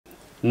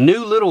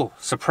new little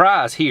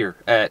surprise here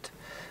at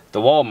the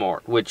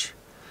Walmart, which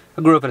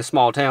I grew up in a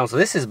small town, so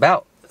this is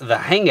about the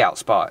hangout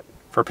spot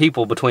for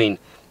people between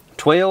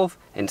 12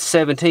 and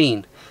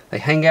 17. They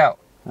hang out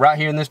right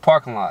here in this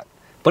parking lot.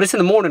 But it's in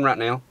the morning right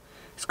now.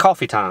 It's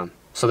coffee time,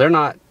 so they're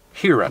not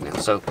here right now.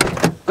 So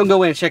I'm gonna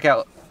go in and check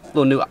out a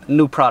little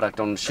new product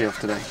on the shelf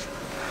today.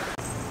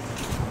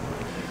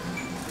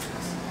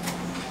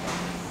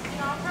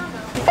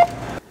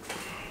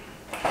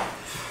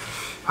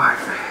 All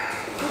right,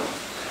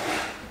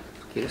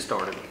 get it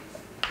started.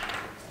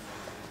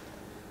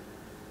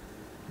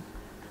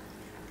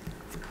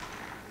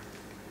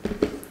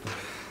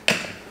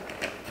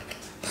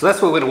 So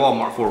that's what we went to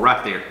Walmart for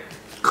right there.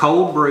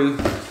 Cold brew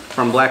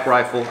from Black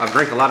Rifle. I've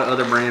drank a lot of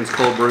other brands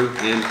cold brew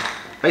and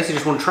basically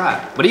just want to try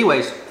it. But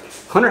anyways,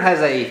 Hunter has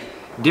a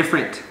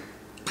different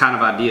kind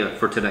of idea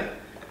for today.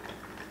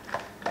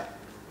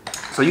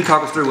 So you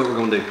talk us through what we're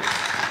gonna do.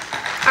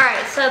 All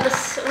right, so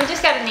we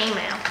just got an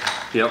email.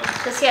 Yep.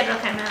 The schedule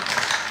came out,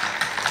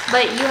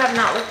 but you have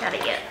not looked at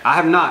it yet. I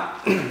have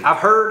not. I've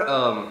heard,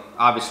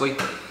 obviously,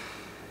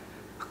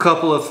 a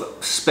couple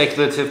of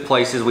speculative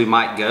places we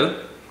might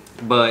go,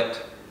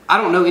 but I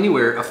don't know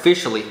anywhere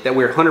officially that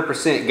we're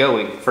 100%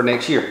 going for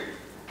next year.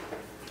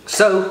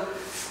 So,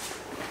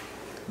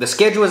 the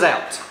schedule is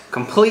out,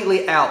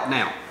 completely out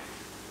now,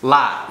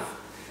 live.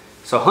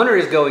 So Hunter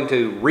is going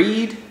to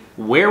read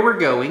where we're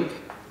going.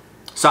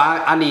 So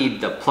I need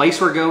the place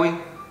we're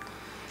going.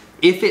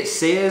 If it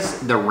says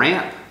the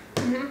ramp,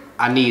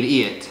 I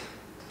need it.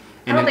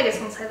 And I don't think it's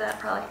gonna say that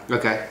probably.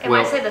 Okay. It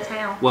might say the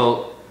town.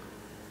 Well,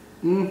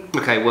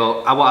 okay,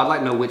 well, I'd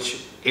like to know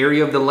which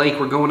area of the lake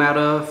we're going out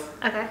of.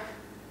 Okay.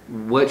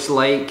 Which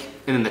lake,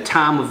 and then the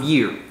time of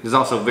year is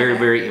also very,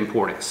 very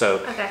important. So,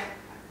 okay.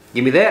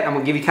 Give me that. I'm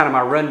gonna give you kind of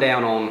my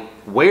rundown on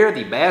where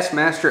the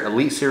Bassmaster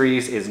Elite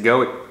Series is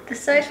going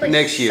This is actually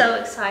next year. So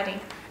exciting.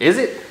 Is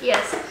it?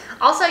 Yes.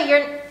 Also,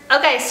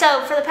 okay.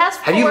 So for the past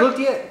 4. Have you looked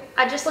yet?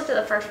 I just looked at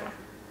the first one.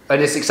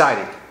 And it's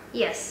exciting.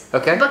 Yes.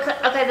 Okay.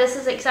 Okay, this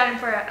is exciting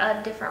for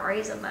a different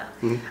reason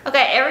though.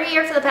 Okay, every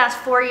year for the past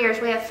 4 years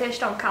we have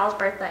fished on Kyle's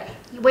birthday.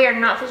 We are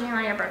not fishing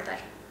on your birthday.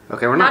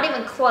 Okay, we're not. Not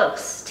even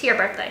close to your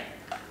birthday.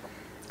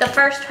 The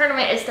first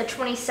tournament is the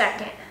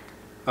 22nd.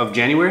 Of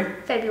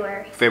January?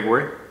 February.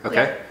 February,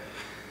 okay. Yeah.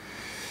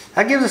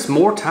 That gives us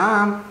more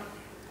time,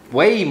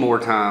 way more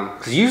time.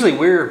 Because usually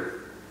we're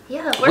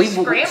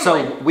scrambling.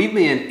 So we've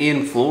been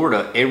in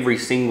Florida every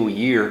single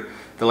year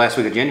the last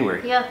week of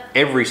January. Yeah.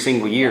 Every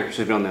single year since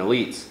we've been on the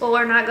Elites. Well,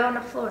 we're not going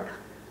to Florida.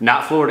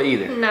 Not Florida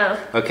either. No.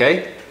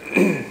 Okay.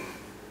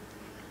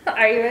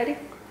 Are you ready?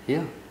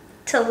 Yeah.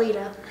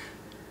 Toledo.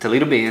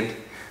 Toledo Bend.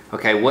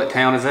 Okay, what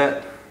town is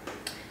that?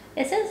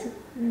 It says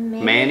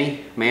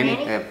Manny.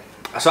 Manny?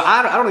 So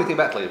I don't even think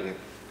about Toledo Bend.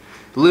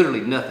 Literally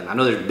nothing. I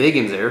know there's big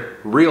ones there,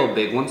 real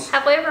big ones.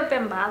 Have we ever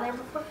been by there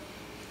before?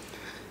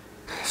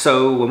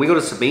 So when we go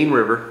to Sabine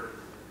River,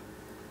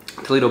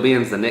 Toledo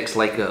Bend's the next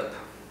lake up.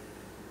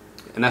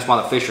 And that's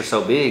why the fish are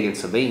so big in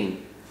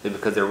Sabine, is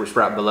because they're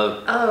right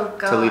below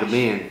Toledo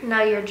Bend.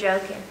 No, you're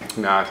joking.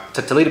 Nah,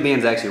 Toledo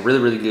Bend's actually really,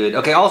 really good.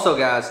 Okay, also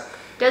guys.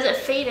 Does it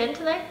feed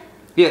into there?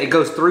 Yeah, it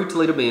goes through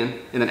Toledo Bend,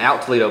 and then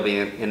out Toledo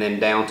Bend, and then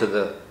down to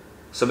the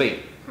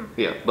Sabine.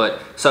 Yeah,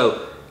 but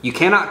so you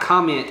cannot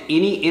comment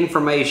any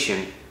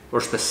information or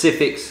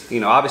specifics. You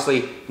know,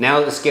 obviously now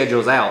that the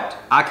schedule's out,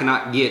 I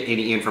cannot get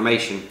any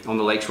information on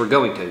the lakes we're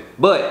going to.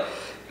 But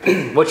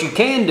what you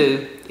can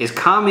do is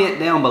comment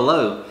down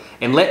below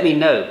and let me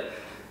know,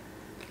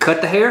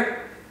 cut the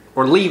hair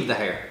or leave the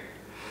hair.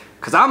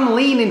 Because I'm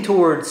leaning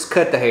towards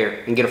cut the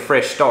hair and get a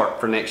fresh start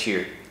for next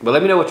year. But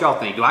let me know what y'all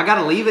think. Do I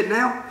gotta leave it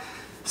now?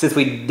 Since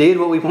we did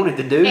what we wanted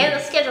to do? And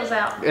the schedule's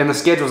out. And the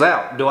schedule's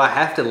out. Do I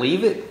have to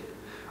leave it?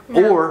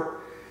 No. Or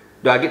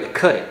do I get to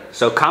cut it?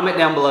 So comment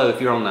down below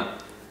if you're on the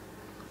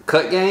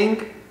cut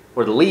gang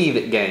or the leave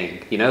it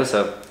gang, you know,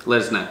 so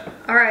let us know.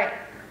 All right.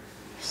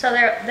 So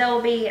there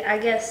will be, I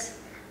guess,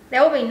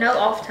 there will be no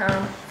off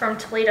time from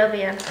Toledo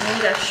Bend. And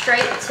we go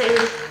straight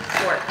to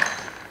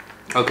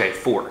Fork. Okay,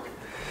 Fork.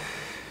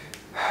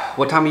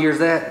 What time of year is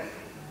that?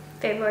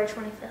 February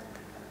 25th.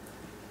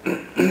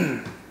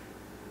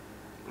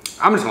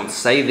 I'm just going to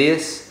say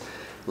this.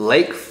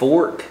 Lake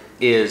Fork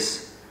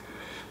is,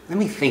 let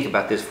me think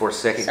about this for a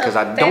second because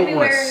I don't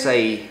want to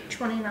say,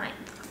 29th.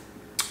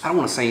 I don't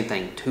want to say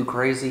anything too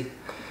crazy.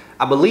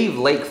 I believe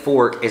Lake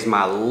Fork is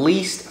my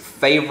least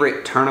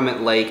favorite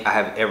tournament lake I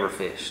have ever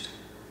fished.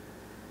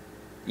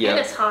 Yeah, and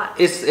it's hot.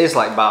 It's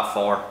like by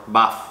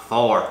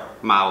far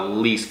my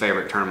least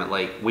favorite tournament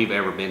lake we've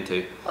ever been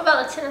to. What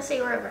about the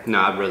Tennessee River? No,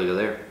 I'd rather go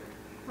there.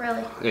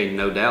 Really? Ain't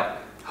no doubt.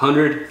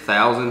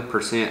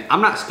 100,000%. I'm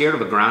not scared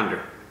of a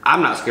grinder.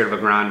 I'm not scared of a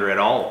grinder at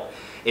all.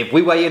 If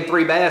we weigh in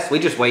 3 bass, we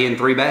just weigh in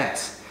 3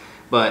 bass.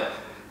 But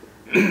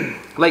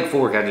Lake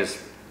Fork,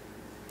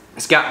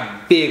 it's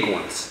got big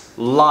ones.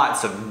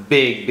 Lots of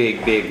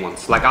big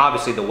ones. Like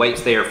obviously the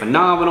weights there are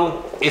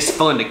phenomenal. It's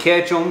fun to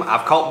catch them.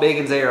 I've caught big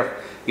ones there.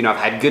 You know, I've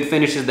had good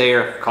finishes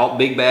there, caught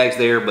big bags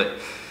there, but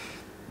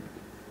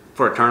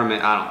for a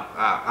tournament,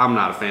 I'm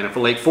not a fan of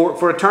Lake Fork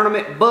for a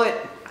tournament,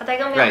 but Are they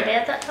gonna be on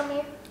bed that time of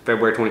year?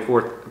 February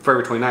 24th,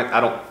 February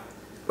 29th,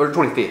 or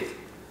 25th.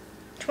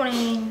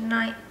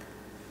 29th.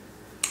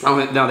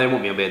 No, they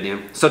won't be on bed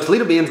then. So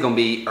Toledo Bend's gonna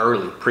be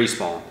early,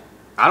 pre-spawn.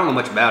 I don't know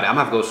much about it. I'm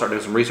gonna have to go start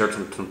doing some research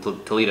on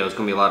Toledo. It's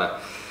gonna be a lot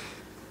of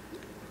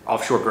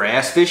offshore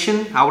grass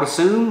fishing, I would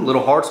assume.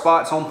 Little hard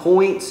spots on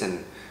points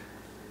and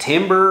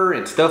timber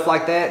and stuff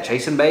like that.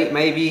 Chasing bait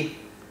maybe.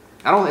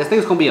 I think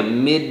it's gonna be a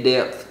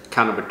mid-depth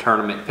kind of a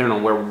tournament, depending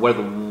on where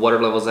the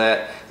water level's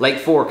at. Lake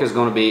Fork is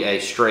gonna be a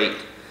straight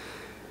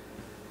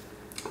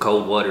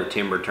cold water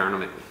timber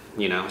tournament.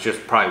 You know, it's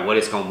just probably what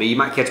it's gonna be. You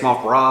might catch them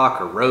off rock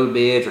or road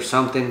beds or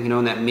something, you know,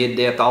 in that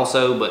mid-depth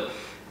also, but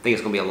I think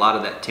it's gonna be a lot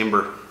of that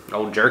timber.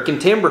 Old jerking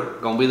timber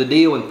gonna be the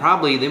deal, and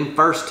probably them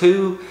first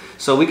two.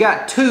 So we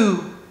got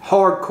two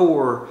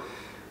hardcore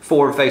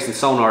forward-facing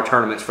sonar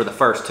tournaments for the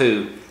first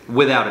two,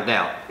 without a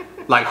doubt.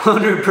 Like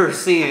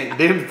 100%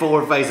 them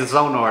forward-facing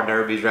sonar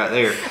derbies right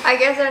there. I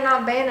guess they're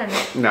not banning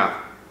it. No.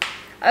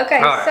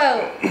 Okay, right.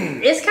 So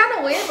it's kind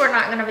of weird we're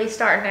not gonna be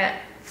starting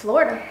at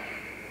Florida.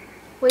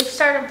 We've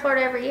started in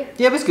Florida every year.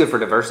 Yeah, but it's good for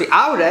diversity.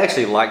 I would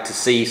actually like to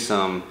see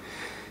some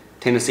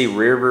Tennessee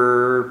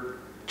River,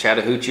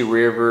 Chattahoochee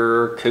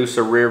River,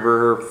 Coosa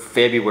River,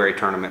 February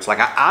tournaments. Like,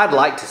 I'd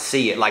like to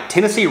see it. Like,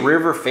 Tennessee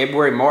River,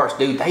 February, March,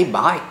 dude, they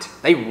bite.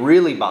 They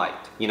really bite,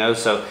 you know?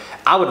 So,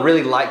 I would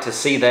really like to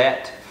see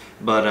that.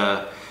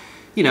 But,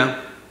 you know,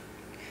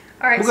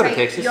 all right, we'll so go to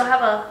Texas. You'll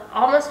have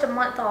almost a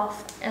month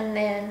off, and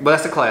then... But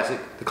that's the Classic.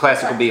 The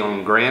Classic will be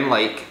on Grand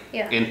Lake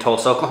in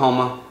Tulsa,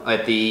 Oklahoma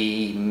at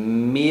the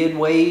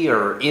midway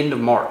or end of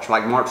March,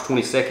 like March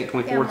 22nd,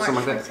 24th,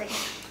 something like that.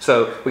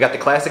 So we got the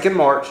Classic in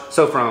March.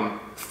 So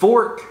from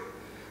Fork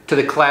to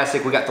the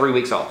Classic, we got 3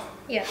 weeks off.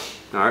 Yeah.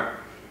 All right.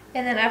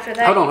 And then after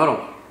that... Hold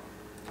on.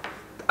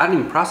 I didn't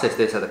even process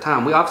this at the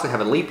time. We obviously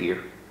have a leap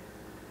year.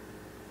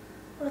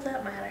 What does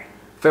that matter?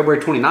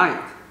 February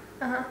 29th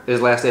is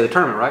the last day of the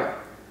tournament, right?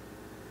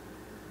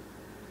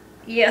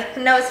 Yeah.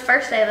 No, it's the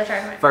first day of the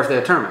tournament. First day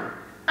of the tournament.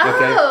 Oh.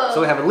 Okay.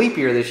 So we have a leap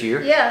year this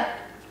year. Yeah.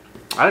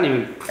 I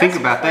didn't even think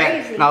about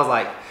that. And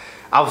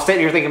I was sitting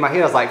here thinking in my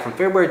head, I was like, from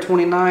February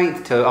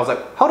 29th to, I was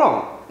like, hold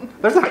on.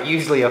 There's not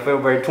usually a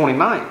February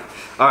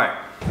 29th. All right.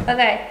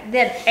 Okay.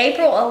 Then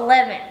April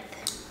 11th,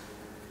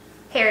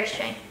 Harris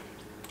Chain.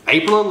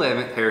 April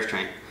 11th, Harris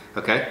Chain.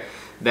 Okay.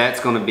 That's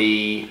going to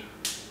be,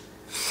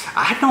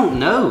 I don't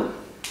know.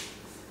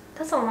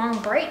 That's a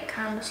long break,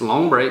 kind of. It's a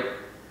long break.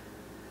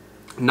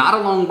 Not a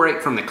long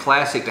break from the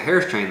Classic to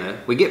Harris Chain, though.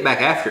 We get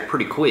back after it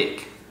pretty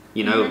quick,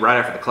 you know, right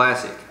after the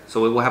Classic. So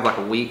we will have like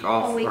a week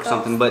off or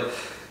something. But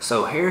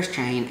so Harris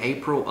Chain,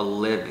 April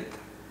 11th.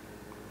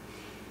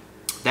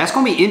 That's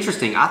going to be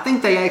interesting. I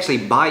think they actually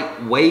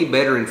bite way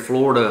better in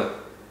Florida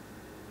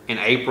in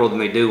April than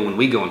they do when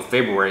we go in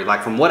February.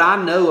 Like, from what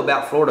I know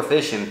about Florida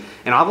fishing,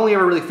 and I've only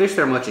ever really fished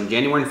there much in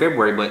January and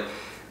February, but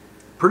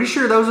pretty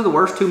sure those are the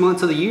worst 2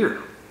 months of the year.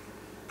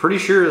 Pretty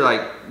sure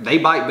like they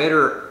bite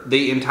better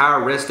the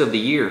entire rest of the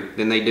year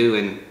than they do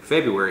in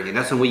February, and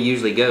that's when we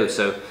usually go.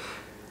 So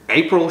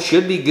April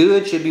should be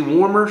good, should be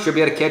warmer, should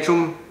be able to catch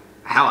them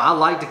how I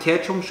like to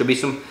catch them. Should be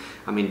some,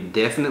 I mean,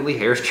 definitely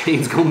Harris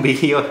Chain's gonna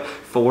be a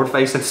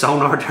forward-facing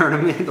sonar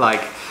tournament,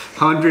 like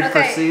 100%.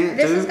 Okay,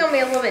 this is gonna be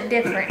a little bit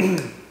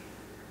different.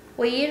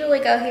 We usually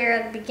go here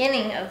at the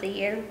beginning of the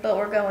year, but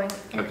we're going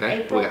in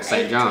April. We got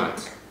St.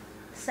 John's.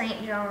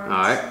 St. John's. All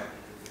right.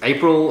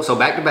 April, so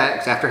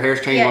back-to-backs after Harris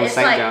Chain on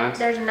St. John's.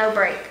 There's no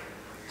break.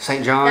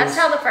 St. John's. That's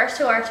how the first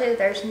two are too.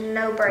 There's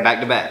no break.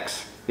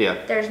 Back-to-backs.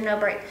 Yeah. There's no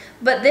break.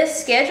 But this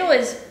schedule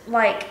is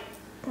like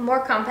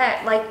more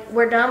compact. Like,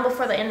 we're done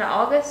before the end of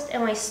August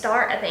and we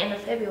start at the end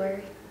of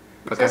February.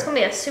 Okay. So it's gonna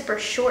be a super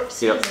short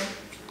season. Yep.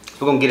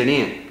 We're gonna get it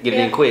in. Get it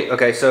in quick.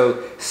 Okay,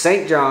 so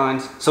St.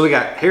 John's. So we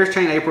got Harris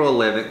Chain April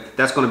 11th.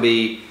 That's gonna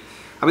be,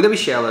 I mean, they'll be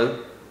shallow,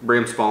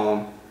 brim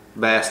spawn,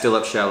 bass still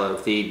up shallow,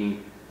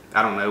 feeding.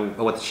 I don't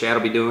know what the shad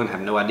will be doing. I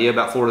have no idea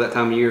about Florida that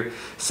time of year.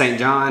 St.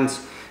 John's,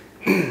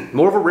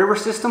 more of a river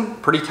system,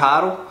 pretty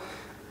tidal.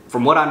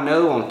 From what I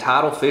know on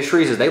tidal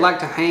fisheries is they like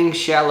to hang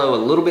shallow a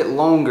little bit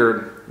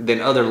longer than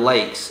other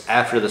lakes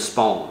after the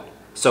spawn.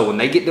 So when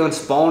they get done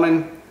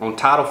spawning on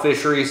tidal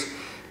fisheries,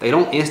 they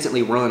don't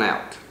instantly run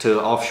out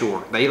to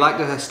offshore. They like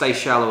to stay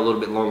shallow a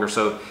little bit longer.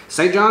 So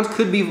St. John's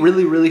could be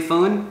really, really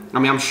fun. I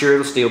mean, I'm sure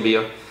it'll still be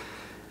a,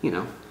 you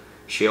know,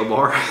 shell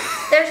bar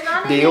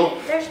deal.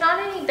 There's not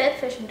any bed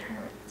fishing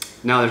tournaments.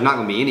 No, there's not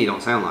going to be any,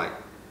 don't sound like.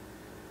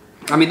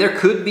 I mean, there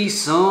could be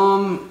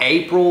some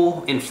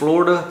April in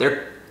Florida.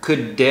 There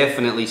could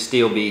definitely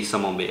still be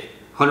some on bed.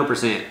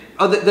 100%.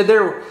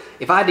 Oh,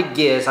 if I had to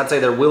guess, I'd say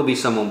there will be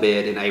some on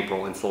bed in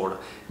April in Florida.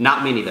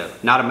 Not many, though.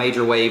 Not a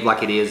major wave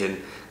like it is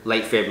in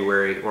late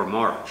February or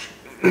March.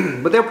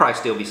 But there'll probably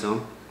still be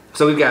some.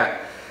 So we've got,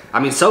 I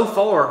mean, so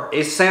far,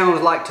 it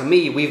sounds like to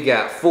me we've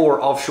got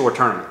 4 offshore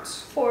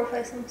tournaments. 4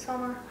 facing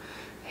summer.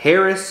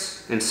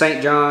 Harris and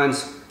St.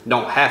 John's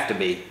don't have to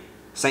be.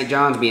 St.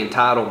 John's being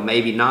titled,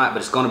 maybe not,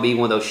 but it's going to be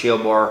one of those shell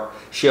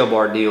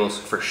bar deals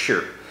for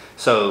sure.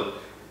 So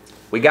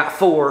we got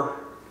 4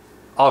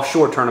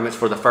 offshore tournaments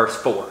for the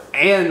first 4.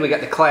 And we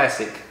got the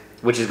Classic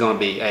which is going to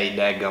be a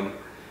dadgum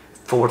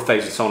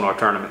forward-facing sonar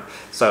tournament.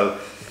 So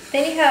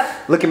Then you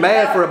have looking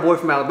bad for a boy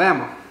from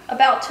Alabama.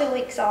 about 2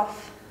 weeks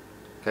off.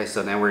 Okay,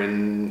 so now we're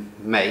in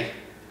May.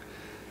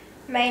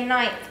 May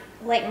 9th,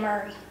 Lake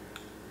Murray.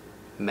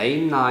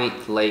 May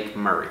 9th, Lake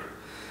Murray.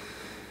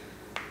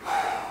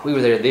 We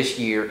were there this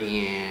year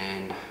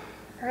in...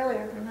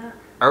 Earlier than that.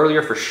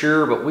 Earlier for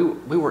sure, but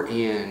we were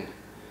in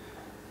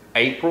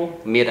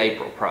April,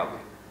 mid-April probably.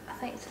 I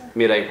think so.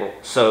 Mid-April.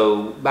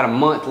 So about a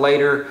month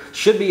later,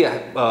 should be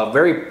a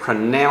very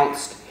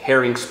pronounced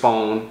herring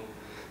spawn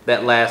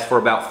that lasts for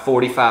about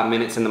 45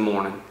 minutes in the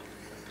morning.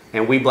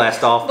 And we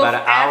blast off about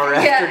an hour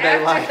after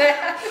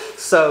daylight.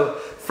 So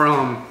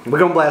we're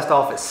gonna blast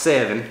off at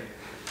 7.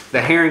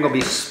 The herring gonna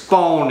be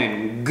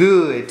spawning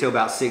good till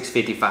about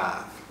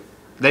 6:55.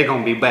 They're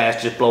gonna be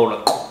bass just blowing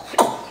up.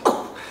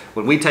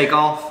 When we take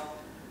off.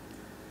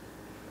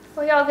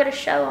 Well, y'all get a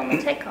show on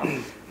the takeoff.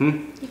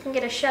 You can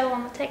get a show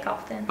on the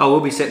takeoff then. Oh, we'll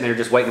be sitting there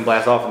just waiting to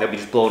blast off, and they'll be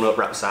just blowing up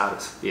right beside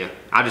us. Yeah,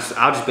 I'll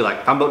just be like,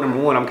 if I'm boat number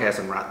 1, I'm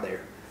casting right there,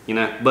 you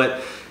know.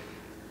 But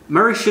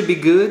Murray should be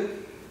good.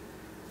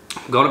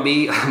 Gonna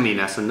be, I mean,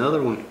 that's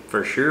another one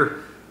for sure.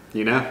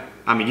 You know,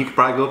 I mean, you could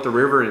probably go up the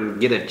river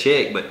and get a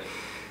check, but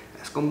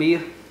that's gonna be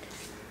a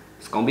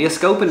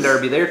scoping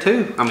derby there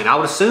too. I mean, I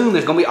would assume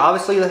there's gonna be,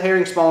 obviously the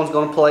herring spawn's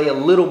gonna play a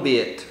little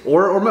bit,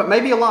 or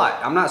maybe a lot.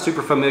 I'm not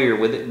super familiar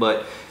with it,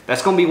 but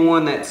that's gonna be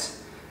one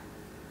that's,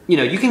 you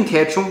know, you can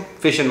catch them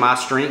fishing my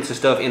strengths and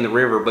stuff in the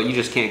river, but you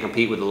just can't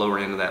compete with the lower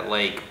end of that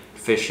lake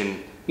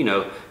fishing, you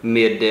know,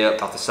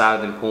 mid-depth off the side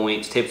of them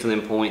points, tips of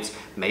them points.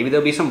 Maybe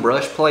there'll be some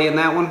brush play in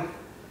that one.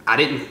 I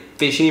didn't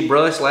fish any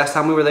brush last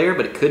time we were there,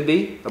 but it could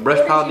be a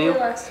brush pile deal. What did you do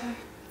last time?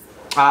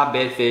 I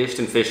bed fished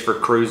and fished for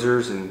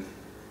cruisers and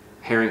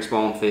herring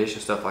spawn fish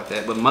and stuff like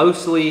that, but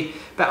mostly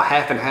about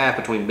half and half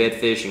between bed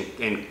fish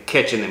and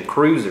catching them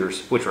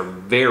cruisers, which are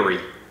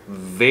very,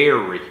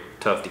 very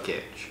tough to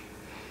catch.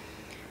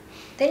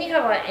 Then you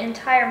have an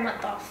entire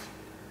month off.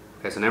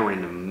 Okay, so now we're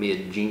into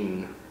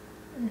mid-June.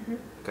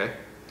 Okay.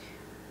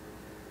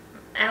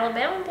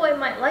 Alabama boy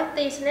might like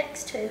these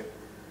next 2.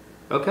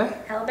 Okay.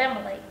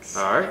 Alabama lakes.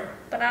 All right.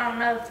 But I don't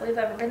know if we've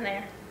ever been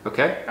there.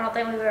 Okay. I don't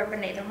think we've ever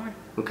been to either one.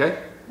 Okay.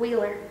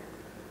 Wheeler.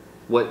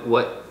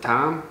 What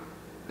time?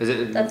 Is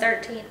it The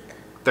 13th.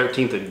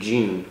 13th of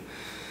June?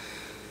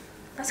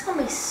 That's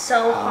gonna be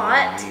so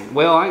hot. Man.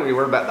 Well, I ain't really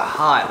worried about the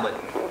hot, but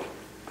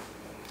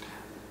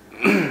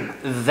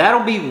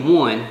that'll be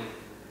one.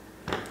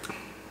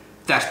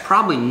 That's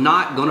probably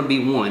not gonna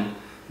be one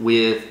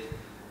with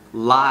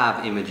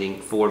live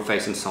imaging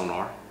forward-facing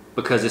sonar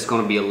because it's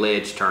gonna be a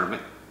ledge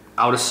tournament.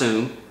 I would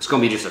assume it's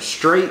gonna be just a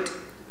straight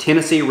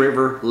Tennessee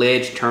River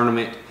ledge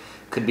tournament.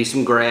 Could be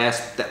some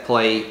grass that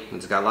play.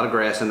 It's got a lot of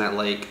grass in that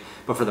lake.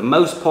 But for the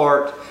most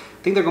part,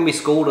 I think they're going to be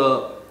schooled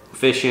up,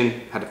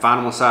 fishing, had to find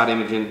them on side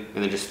imaging,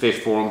 and then just fish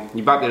for them.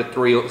 You might be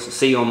able to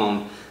see them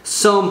on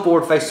some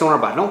forward-facing sonar,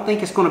 but I don't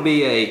think it's going to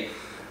be a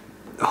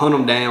hunt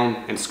them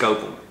down and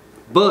scope them.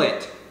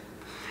 But...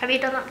 Have you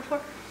done that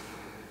before?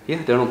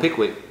 Yeah, done on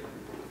Pickwick.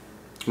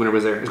 When I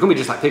was there. It's going to be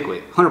just like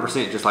Pickwick.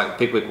 100% just like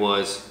Pickwick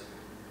was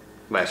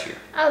last year.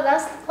 Oh,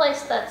 that's the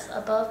place that's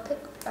above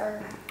Pickwick?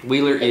 Or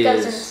Wheeler it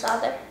goes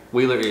inside there?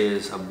 Wheeler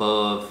is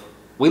above...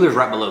 Wheeler's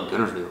right below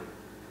Gunnersville.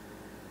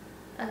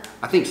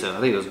 I think so. I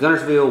think it was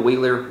Gunnersville,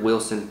 Wheeler,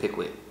 Wilson,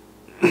 Pickwick.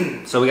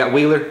 So we got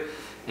Wheeler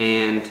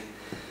and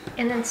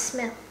then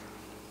Smith.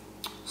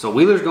 So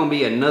Wheeler's going to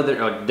be another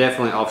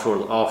definitely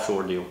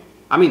offshore deal.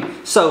 I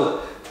mean,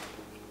 so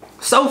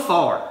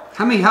far,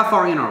 how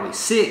far in are we?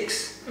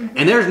 6.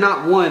 And there's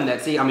not one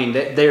that's, I mean,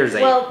 there's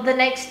a... Well, the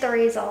next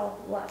 3 is all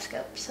live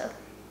scope, so.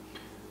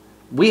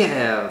 We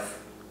have,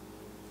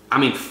 I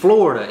mean,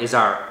 Florida is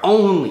our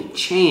only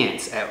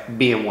chance at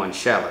being one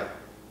shallow.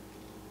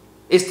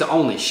 It's the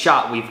only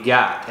shot we've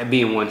got at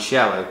being one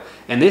shallow.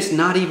 And this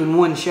not even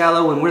one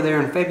shallow and we're there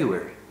in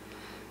February.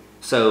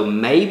 So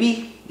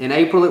maybe in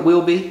April it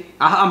will be.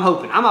 I'm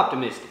hoping, I'm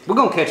optimistic. We're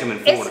gonna catch them in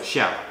Florida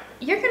shallow.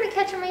 You're gonna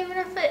catch them even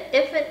if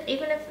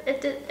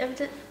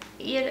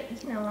you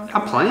know. I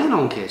plan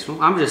on catching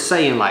them. I'm just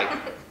saying, like,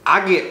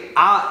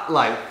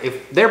 like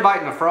if they're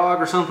biting a frog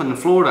or something in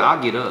Florida,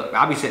 I'll get up.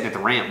 I'll be sitting at the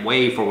ramp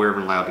way before we're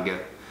even allowed to go.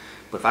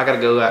 But if I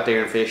gotta go out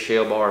there and fish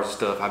shell bars and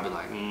stuff, I'd be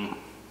like,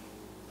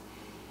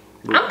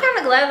 I'm kind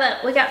of glad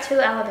that we got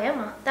to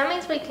Alabama. That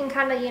means we can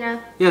kind of, you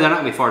know. Yeah, they're not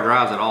gonna be far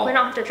drives at all. We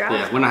don't have to drive.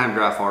 Yeah, we're not having to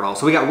drive far at all.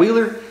 So we got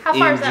Wheeler. How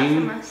far in is that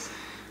June. from us?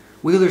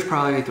 Wheeler's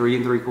probably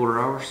 3 3/4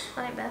 hours.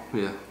 That ain't bad.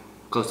 Yeah,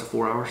 close to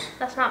 4 hours.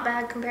 That's not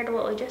bad compared to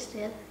what we just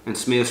did. And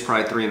Smith's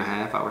probably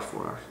 3.5 hours,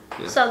 4 hours.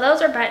 Yeah. So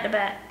those are back to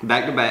back.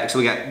 Back to back. So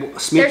we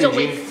got Smith and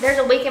June. There's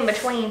a week in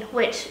between,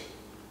 which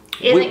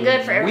isn't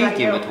good for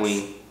everybody else. Week in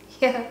between.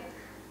 Yeah.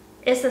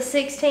 It's the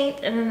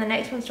 16th, and then the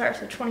next one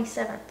starts the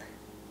 27th.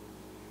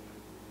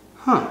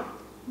 Huh.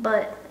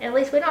 But at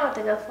least we don't have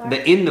to go far. The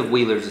end of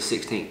Wheeler's the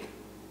 16th.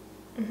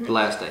 The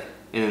last day.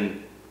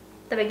 And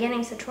the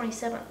beginning's the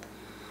 27th.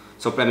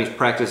 So that means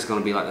practice is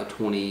going to be like the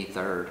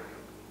 23rd.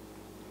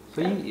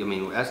 So you, I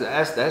mean,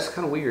 that's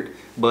kind of weird.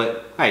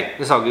 But hey,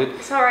 it's all good.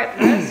 It's all right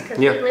for us because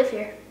we live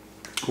here.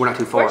 We're not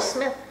too far. Where's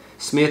Smith?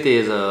 Smith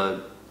is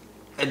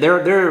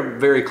they're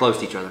very close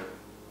to each other.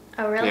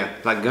 Oh really? Yeah,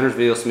 like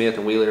Gunnersville, Smith,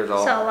 and Wheeler's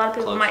all. So a lot of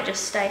people close. might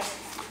just stay.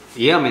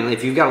 Yeah, I mean,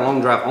 if you've got a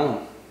long drive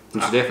home,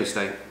 you should definitely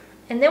stay.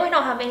 And then we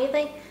don't have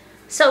anything.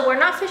 So we're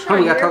not fishing on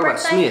we your gotta talk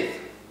birthday. about Smith.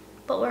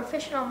 But we're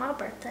fishing on my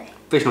birthday.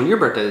 Fishing on your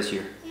birthday this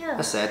year. Yeah.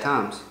 That's sad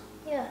times.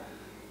 Yeah.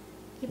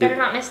 You better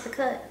not miss the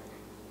cut.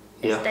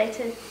 It's Yeah. day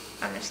 2.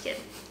 I'm just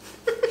kidding.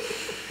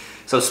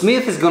 So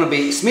Smith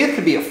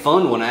could be a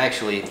fun one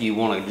actually if you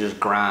want to just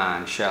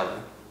grind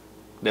shallow.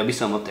 There'll be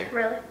some up there.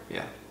 Really?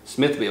 Yeah.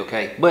 Smith will be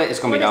okay, but it's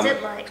gonna What be is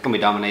it like? It's gonna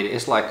be dominated.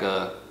 It's like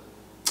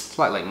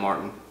Lake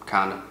Martin,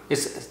 kinda.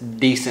 It's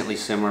decently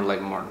similar to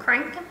Lake Martin.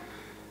 Cranking?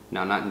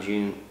 No, not in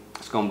June.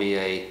 It's gonna be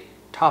a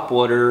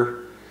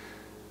topwater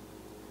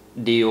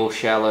deal,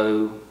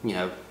 shallow, you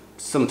know,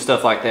 some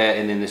stuff like that,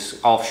 and then this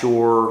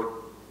offshore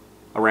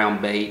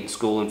around bait and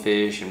schooling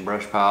fish and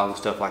brush piles and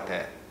stuff like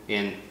that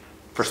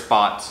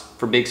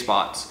for big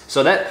spots.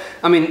 So that,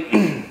 I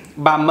mean,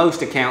 by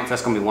most accounts,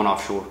 that's gonna be one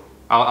offshore.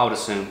 I would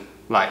assume.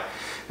 Like,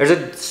 there's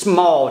a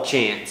small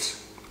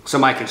chance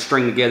somebody can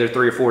string together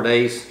 3 or 4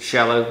 days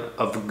shallow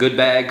of good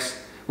bags,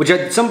 which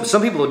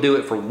some people will do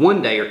it for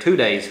 1 day or 2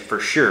 days for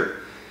sure,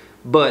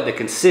 but the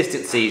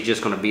consistency is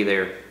just going to be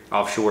there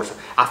offshore. So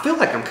I feel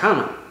like I'm kind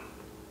of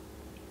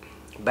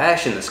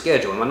bashing the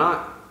schedule, am I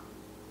not?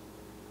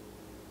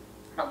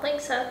 I don't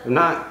think so. I'm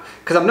not,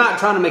 because I'm not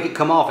trying to make it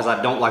come off as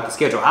I don't like the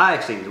schedule. I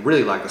actually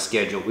really like the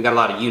schedule. We got a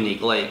lot of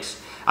unique lakes.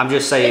 I'm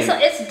just saying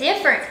it's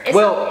different.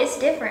 It's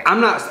different.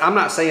 I'm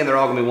not saying they're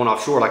all gonna be one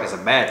offshore like it's a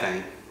bad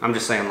thing. I'm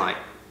just saying like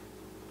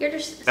You're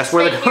just that's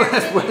where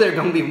they're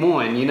gonna be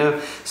one, you know.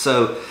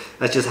 So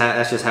that's just how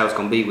it's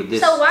gonna be with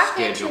this. So why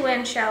schedule. can't you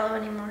win shallow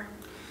anymore?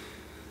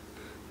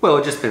 Well,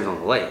 it just depends on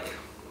the lake.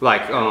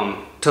 Like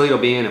Toledo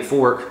Bend and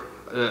Fork,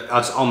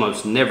 it's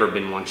almost never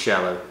been one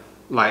shallow.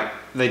 Like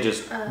they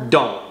just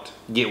don't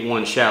get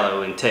one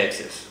shallow in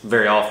Texas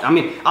very often. I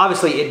mean,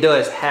 obviously it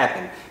does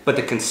happen, but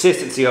the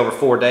consistency over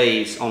 4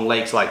 days on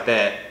lakes like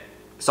that,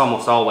 it's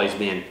almost always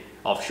been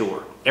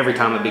offshore. Every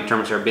time a big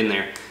tournament's ever been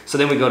there. So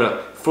then we go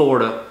to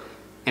Florida,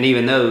 and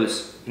even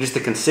those, just the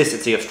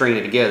consistency of stringing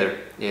it together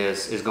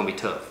is going to be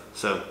tough.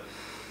 So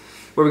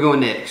where are we going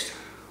next?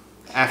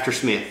 After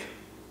Smith.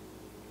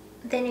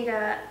 Then you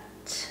got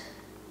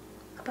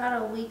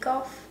about a week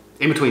off.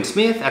 In between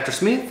Smith, after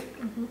Smith?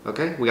 Mm-hmm.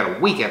 Okay, we got a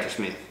week after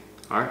Smith.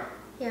 All right.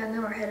 Yeah, and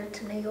then we're headed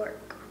to New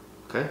York.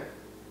 Okay.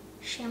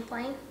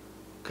 Champlain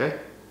Okay.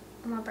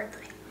 on my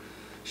birthday.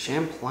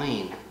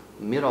 Champlain,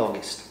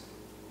 mid-August.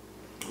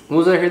 When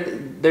was I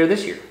there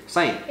this year?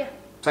 Same. Yeah.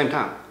 Same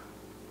time.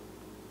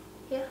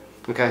 Yeah.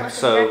 Okay, Almost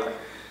so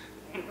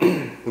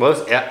exactly.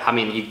 well, I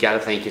mean, you got to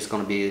think it's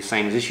going to be the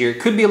same as this year. It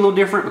could be a little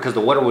different because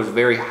the water was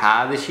very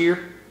high this year.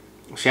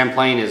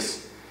 Champlain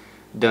is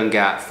done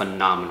got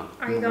phenomenal.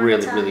 Are you going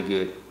really, to really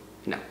good.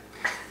 No,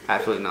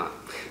 absolutely not.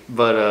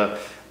 But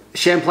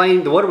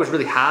Champlain, the water was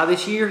really high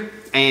this year,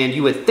 and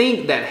you would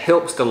think that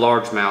helps the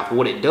largemouth.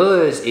 What it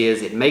does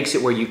is it makes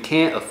it where you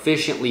can't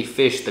efficiently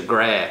fish the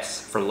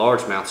grass for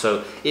largemouth.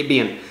 So it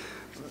being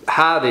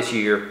high this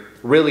year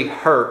really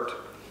hurt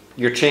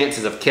your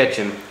chances of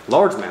catching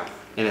largemouth.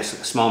 And it's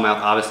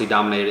smallmouth obviously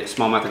dominated.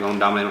 Smallmouth are going to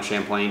dominate on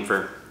Champlain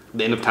for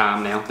the end of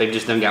time now. They've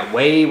just done got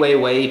way, way,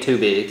 way too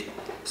big.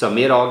 So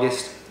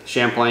mid-August,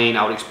 Champlain,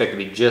 I would expect to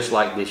be just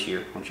like this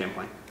year on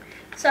Champlain.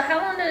 So how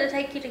long did it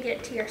take you to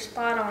get to your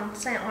spot on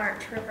St.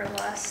 Lawrence River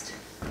last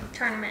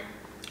tournament?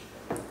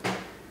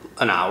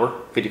 An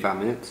hour, 55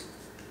 minutes.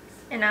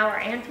 An hour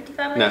and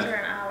 55 minutes or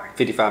an hour?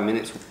 55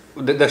 minutes.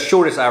 The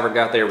shortest I ever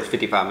got there was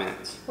 55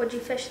 minutes. Would you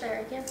fish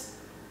there again?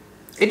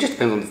 It just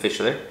depends on the fish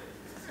there.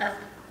 Oh,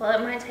 well,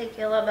 it might take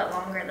you a little bit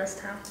longer this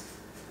time.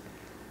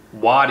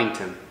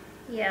 Waddington.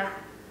 Yeah.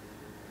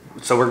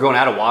 So we're going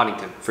out of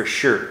Waddington for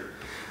sure.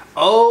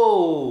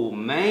 Oh,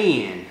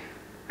 man.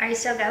 Are you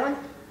still going?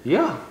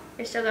 Yeah.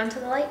 You're still going to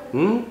the lake?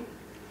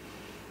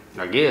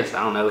 I guess.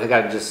 I don't know. I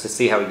got to just to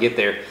see how we get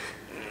there.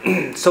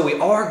 So we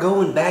are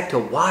going back to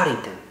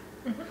Waddington.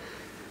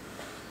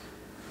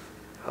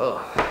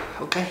 Oh,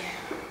 okay.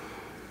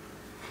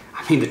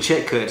 I mean, the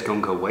check cut's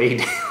going to go way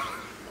down.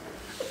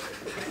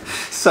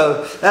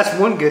 So that's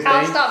one good thing.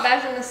 I'll stop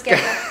bashing the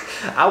schedule.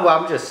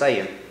 I'm just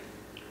saying.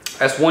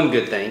 That's one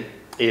good thing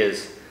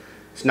is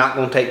it's not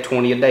going to take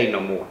 20 a day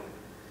no more.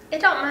 It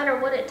don't matter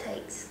what it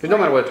takes. It don't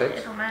matter what it takes.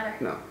 It don't matter.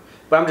 No.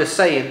 But I'm just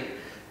saying,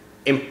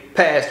 in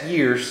past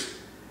years,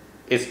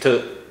 it's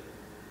took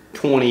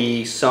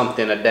 20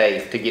 something a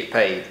day to get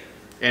paid.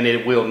 And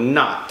it will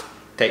not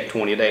take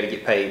 20 a day to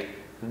get paid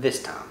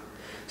this time.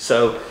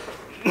 So,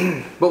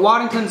 but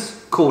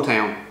Waddington's cool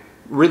town.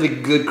 Really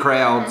good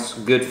crowds,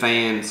 good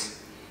fans.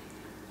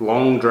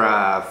 Long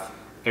drive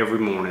every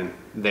morning,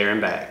 there and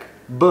back.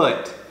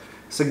 But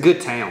it's a good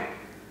town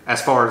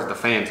as far as the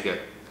fans go.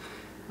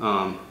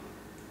 I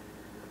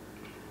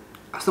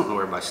just don't know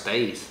where everybody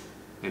stays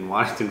in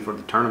Washington for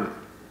the tournament.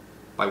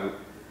 Like,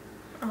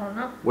 I don't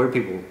know. where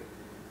do people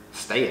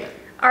stay at?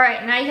 All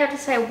right, now you have to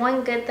say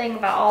one good thing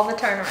about all the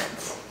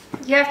tournaments.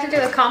 You have to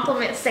do a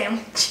compliment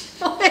sandwich.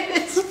 What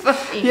is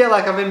Yeah,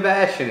 like I've been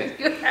bashing it.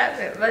 You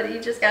haven't, but you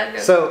just gotta go.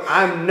 So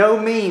I'm no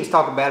means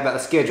talking bad about the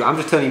schedule. I'm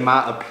just telling you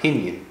my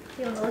opinion.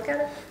 You want to look at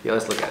it? Yeah,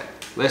 let's look at it.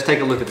 Let's take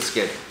a look at the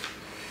schedule.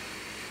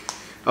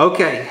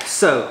 Okay,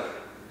 so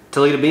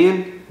Toledo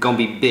Bend gonna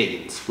be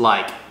biggins,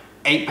 like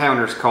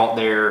 8-pounders caught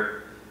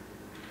there.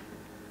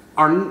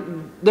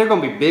 They're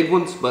gonna be big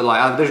ones, but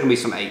like there's gonna be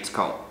some 8s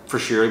caught for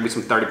sure. There'll be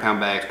some 30-pound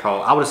bags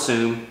caught. I would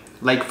assume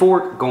Lake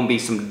Fork gonna be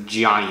some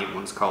giant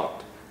ones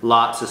caught.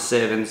 Lots of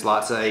 7s,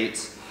 lots of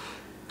 8s,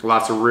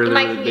 lots of really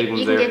big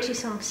ones there. You can get you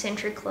some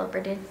Century Club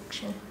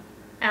redemption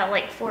at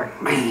Lake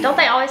Fork. Man. Don't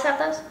they always have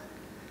those?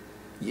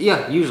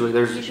 Yeah, usually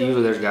there's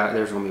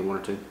gonna be 1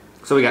 or 2.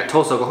 So we got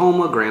Tulsa,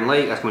 Oklahoma, Grand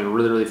Lake. That's gonna be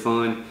really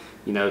fun.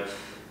 You know,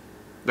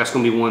 that's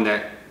gonna be one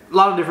that a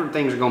lot of different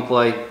things are gonna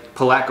play.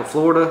 Palatka,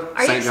 Florida, Are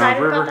St. you Johns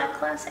excited River. about that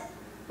classic?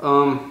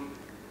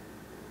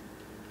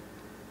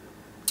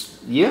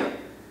 Yeah.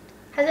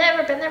 Has it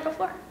ever been there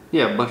before?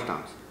 Yeah, a bunch of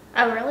times.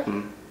 Oh,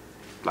 really?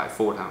 Like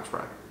 4 times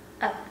probably.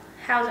 Oh,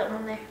 how's it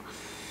on there?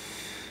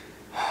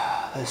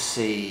 Let's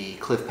see.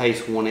 Cliff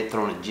Pace won it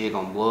throwing a jig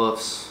on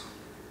bluffs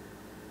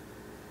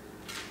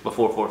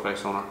before Fort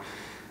Face on her.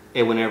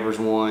 Edwin Evers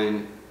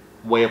won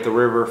way up the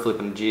river,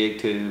 flipping a jig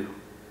to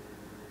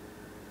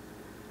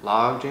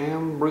log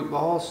jam root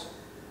balls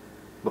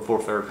before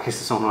Fair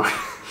Faces on her.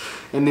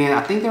 And then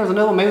I think there was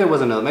another one. Maybe there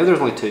was another. Maybe there's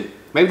only 2.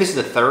 Maybe this is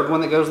the 3rd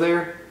one that goes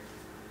there,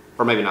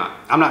 or maybe not.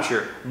 I'm not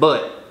sure.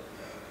 But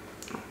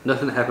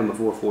nothing happened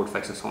before Ford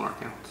Faces Sonar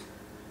counts.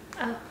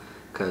 Oh.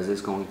 Because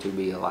it's going to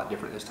be a lot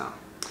different this time.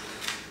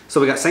 So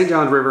we got St.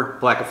 Johns River,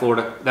 Palatka,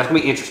 Florida. That's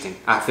going to be interesting.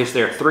 I fished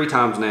there 3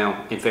 times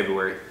now in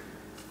February.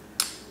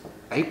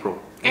 April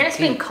 18th. And it's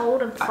been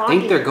cold and foggy. I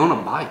think they're going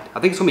to bite. I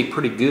think it's going to be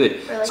pretty good.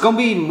 Really? It's going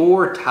to be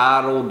more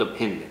tidal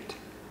dependent.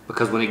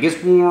 Because when it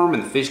gets warm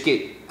and the fish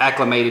get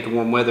acclimated to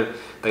warm weather,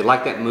 they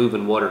like that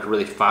moving water to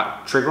really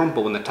trigger them.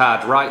 But when the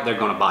tide's right, they're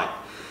going to bite.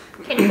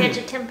 Can you catch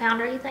a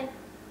 10-pounder, you think?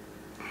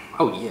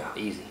 Oh, yeah.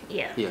 Easy.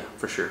 Yeah. Yeah,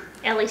 for sure.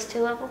 At least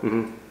 2 of them?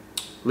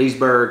 Mm-hmm.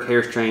 Leesburg,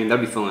 Harris Chain,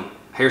 that'd be fun.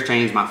 Harris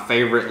Chain is my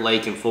favorite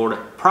lake in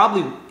Florida.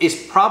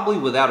 It's probably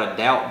without a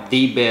doubt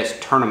the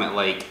best tournament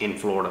lake in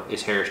Florida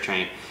is Harris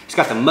Chain. It's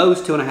got the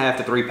most 2.5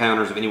 to 3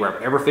 pounders of anywhere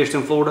I've ever fished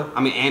in Florida.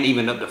 I mean, and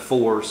even up to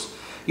 4s.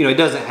 You know, it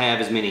doesn't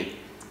have as many.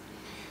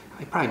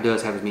 It probably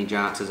does have as many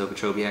giants as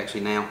Okeechobee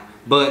actually now,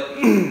 but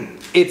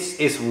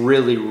it's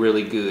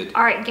really good.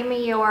 All right, give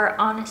me your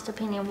honest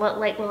opinion. What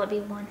lake will it be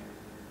won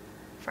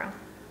from?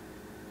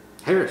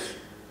 Harris.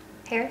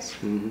 Harris?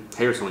 Mm-hmm.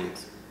 Harris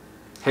wins.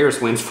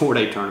 Harris wins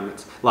 4-day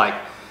tournaments. Like,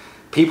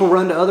 people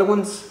run to other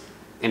ones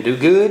and do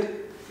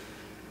good.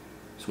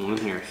 It's one in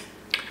Harris.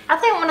 I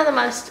think one of the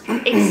most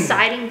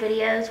exciting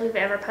videos we've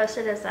ever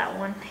posted is that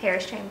one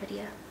Harris Chain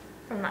video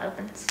from the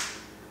opens.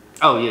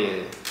 Oh,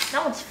 yeah.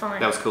 That one's fun.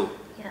 That was cool.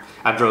 Yeah.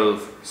 I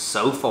drove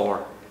so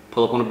far,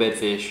 pull up on a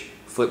bedfish,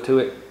 flip to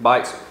it,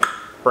 bites,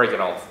 break it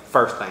off.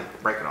 First thing,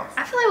 break it off.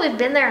 I feel like we've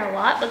been there a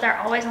lot, but they're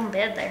always on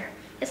bed there.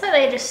 It's like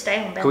they just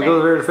stay on bed Can we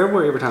go there in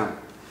February every time?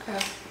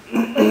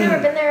 We've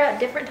never been there at a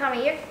different time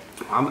of year?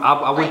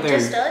 I went there.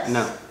 Just us?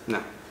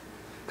 No.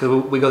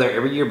 Because we go there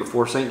every year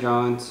before St.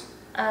 John's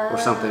or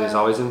something. It's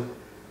always in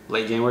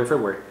late January,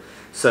 February.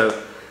 So,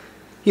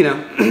 you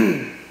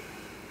know,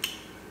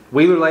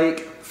 Wheeler Lake,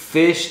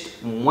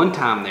 fished one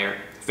time there.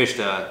 Fished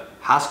a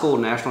high school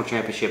national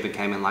championship and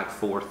came in like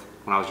 4th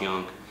when I was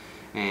young.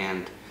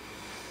 And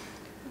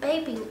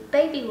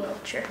baby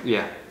Welcher.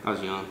 Yeah, I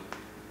was young.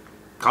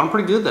 Caught him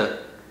pretty good though.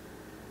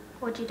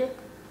 What'd you do?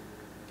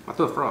 I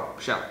threw a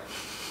frog, shot.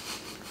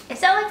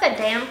 Is that like a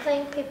dam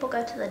thing? People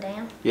go to the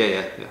dam?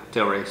 Yeah.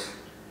 Tail race.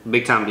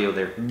 Big time deal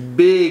there.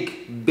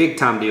 Big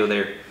time deal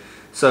there.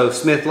 So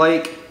Smith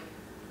Lake,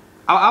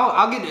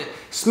 I'll get to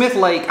Smith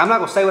Lake. I'm not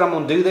gonna say what I'm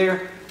gonna do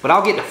there, but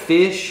I'll get to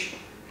fish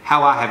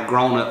how I have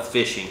grown up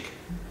fishing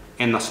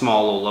in the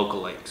small little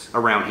local lakes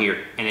around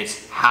here. And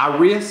it's high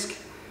risk,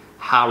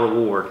 high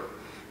reward.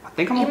 I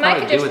think I'm gonna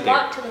probably do it there. You might just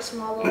walk to the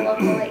small little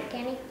local lake,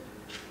 can you?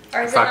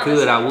 Or is if I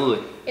could, I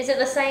would. Is it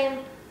the same?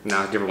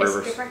 No, it's different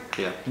rivers. Different?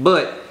 Yeah.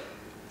 But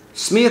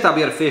Smith, I'll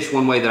be able to fish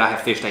one way that I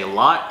have fished a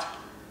lot.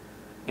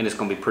 And it's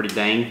going to be pretty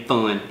dang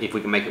fun if we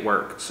can make it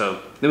work.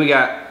 So then we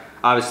got,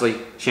 obviously,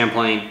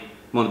 Champlain,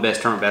 one of the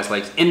best tournament bass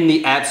lakes in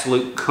the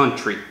absolute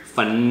country.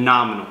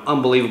 Phenomenal.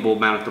 Unbelievable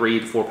amount of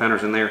 3 to 4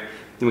 pounders in there.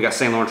 Then we got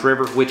St. Lawrence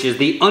River, which is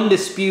the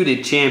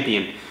undisputed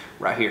champion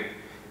right here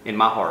in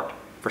my heart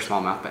for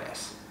smallmouth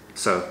bass.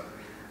 So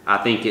I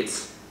think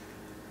it's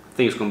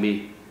going to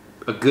be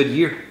a good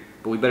year,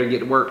 but we better get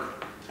to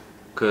work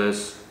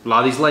because a lot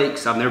of these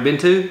lakes I've never been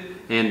to,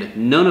 and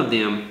none of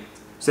them,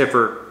 except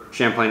for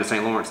Champlain and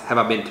St. Lawrence, have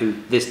I been to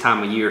this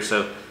time of year.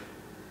 So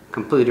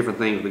completely different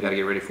things we got to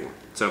get ready for.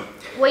 So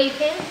well, you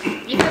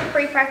can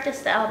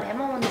pre-practice the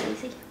Alabama ones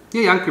easy.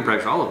 Yeah, I can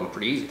pre-practice all of them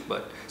pretty easy.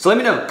 But so let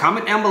me know.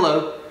 Comment down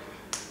below.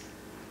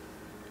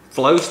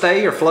 Flow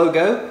stay or flow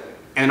go,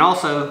 and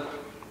also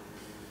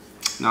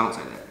no, I don't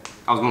say that.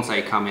 I was gonna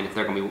say comment if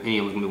they're gonna be any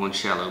of them gonna be one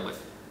shallow, but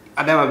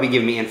that might be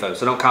giving me info,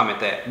 so don't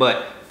comment that.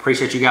 But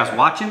appreciate you guys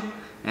watching,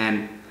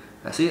 and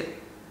that's it.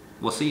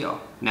 We'll see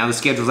y'all. Now the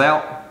schedule's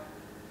out.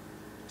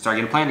 start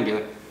getting a plan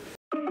together.